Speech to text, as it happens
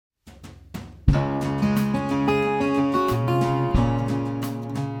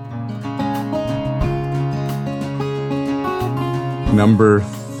Number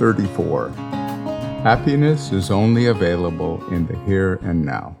 34. Happiness is only available in the here and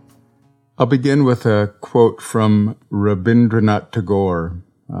now. I'll begin with a quote from Rabindranath Tagore,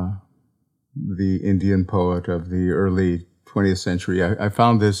 the Indian poet of the early 20th century. I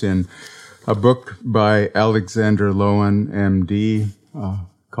found this in a book by Alexander Lowen, MD,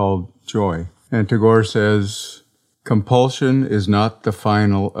 called Joy. And Tagore says, "Compulsion is not the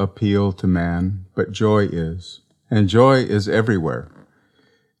final appeal to man, but joy is. And joy is everywhere.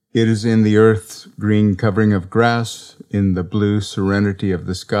 It is in the earth's green covering of grass, in the blue serenity of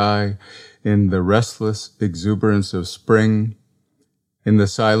the sky, in the restless exuberance of spring, in the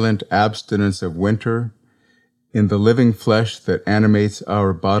silent abstinence of winter, in the living flesh that animates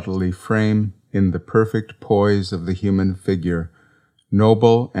our bodily frame, in the perfect poise of the human figure,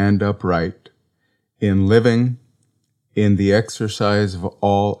 noble and upright, in living, in the exercise of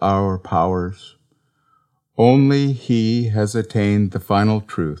all our powers. Only he has attained the final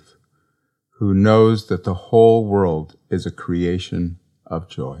truth, who knows that the whole world is a creation of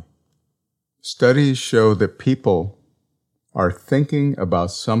joy." Studies show that people are thinking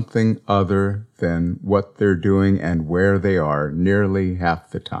about something other than what they're doing and where they are nearly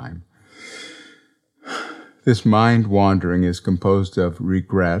half the time. This mind wandering is composed of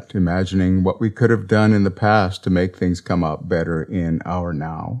regret, imagining what we could have done in the past to make things come out better in our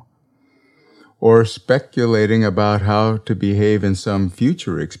now, or speculating about how to behave in some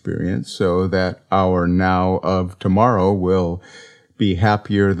future experience so that our now of tomorrow will be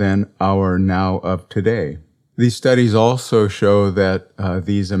happier than our now of today. These studies also show that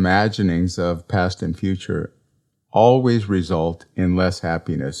these imaginings of past and future always result in less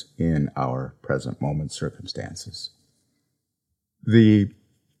happiness in our present moment circumstances. The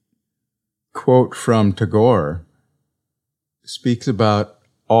quote from Tagore speaks about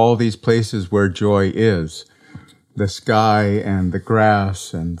all these places where joy is, the sky and the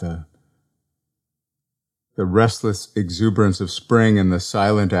grass and the restless exuberance of spring and the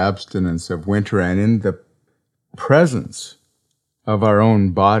silent abstinence of winter, and in the presence of our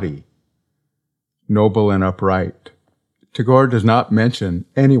own body, noble and upright. Tagore does not mention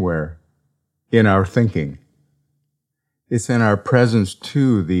anywhere in our thinking. It's in our presence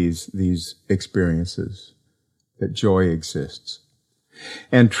to these experiences that joy exists.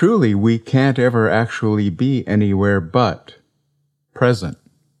 And truly, we can't ever actually be anywhere but present,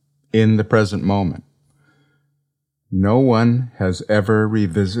 in the present moment. No one has ever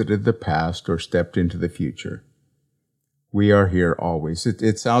revisited the past or stepped into the future. We are here always.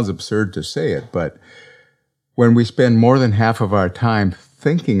 It sounds absurd to say it, but when we spend more than half of our time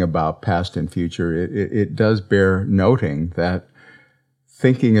thinking about past and future, it does bear noting that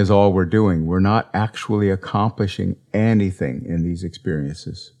thinking is all we're doing. We're not actually accomplishing anything in these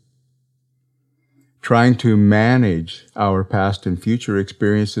experiences. Trying to manage our past and future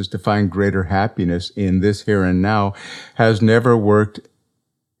experiences to find greater happiness in this here and now has never worked,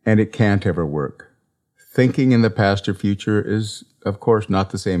 and it can't ever work. Thinking in the past or future is, of course, not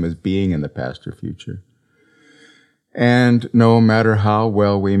the same as being in the past or future. And no matter how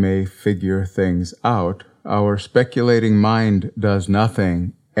well we may figure things out, our speculating mind does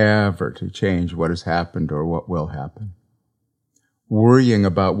nothing ever to change what has happened or what will happen. Worrying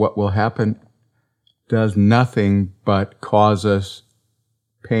about what will happen does nothing but cause us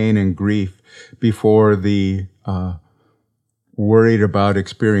pain and grief before the worried about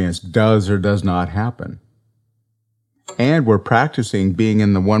experience does or does not happen. And we're practicing being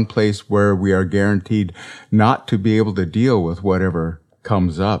in the one place where we are guaranteed not to be able to deal with whatever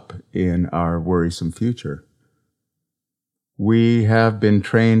comes up in our worrisome future. We have been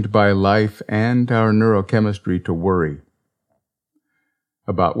trained by life and our neurochemistry to worry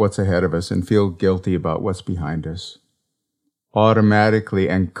about what's ahead of us and feel guilty about what's behind us, automatically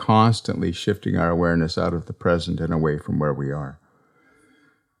and constantly shifting our awareness out of the present and away from where we are.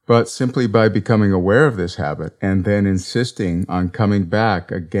 But simply by becoming aware of this habit and then insisting on coming back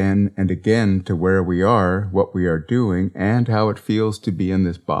again and again to where we are, what we are doing, and how it feels to be in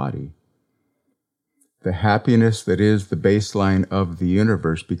this body, the happiness that is the baseline of the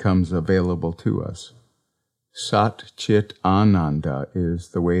universe becomes available to us. Sat Chit Ananda is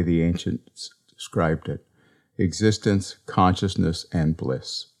the way the ancients described it: existence, consciousness, and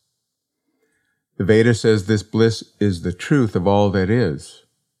bliss. The Veda says this bliss is the truth of all that is,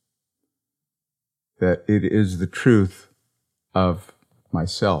 that it is the truth of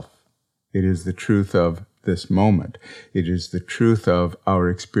myself. It is the truth of this moment. It is the truth of our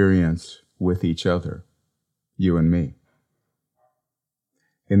experience with each other, you and me.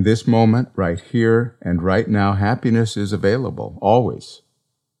 In this moment, right here and right now, happiness is available, always.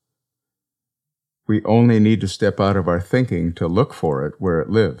 We only need to step out of our thinking to look for it where it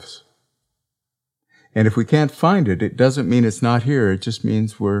lives. And if we can't find it, it doesn't mean it's not here. It just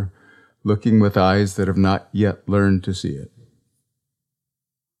means we're looking with eyes that have not yet learned to see it.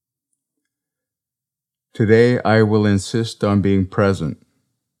 Today, I will insist on being present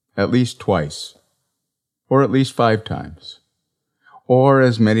at least twice, or at least 5 times, or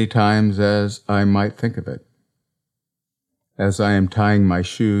as many times as I might think of it. As I am tying my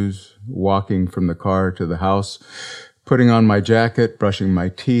shoes, walking from the car to the house, putting on my jacket, brushing my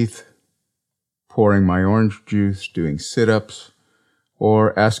teeth, pouring my orange juice, doing sit-ups,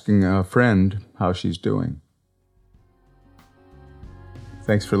 or asking a friend how she's doing.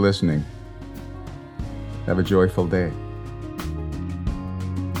 Thanks for listening. Have a joyful day.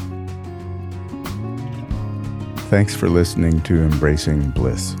 Thanks for listening to Embracing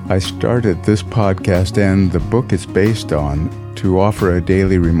Bliss. I started this podcast and the book it's based on to offer a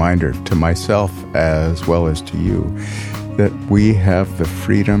daily reminder to myself as well as to you that we have the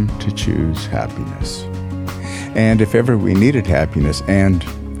freedom to choose happiness. And if ever we needed happiness and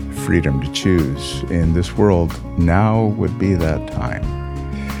freedom to choose in this world, now would be that time.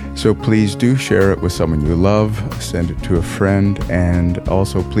 So please do share it with someone you love, send it to a friend, and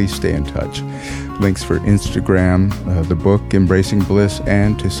also please stay in touch. Links for Instagram, the book Embracing Bliss,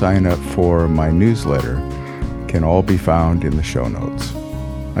 and to sign up for my newsletter can all be found in the show notes.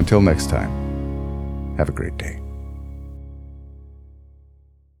 Until next time, have a great day.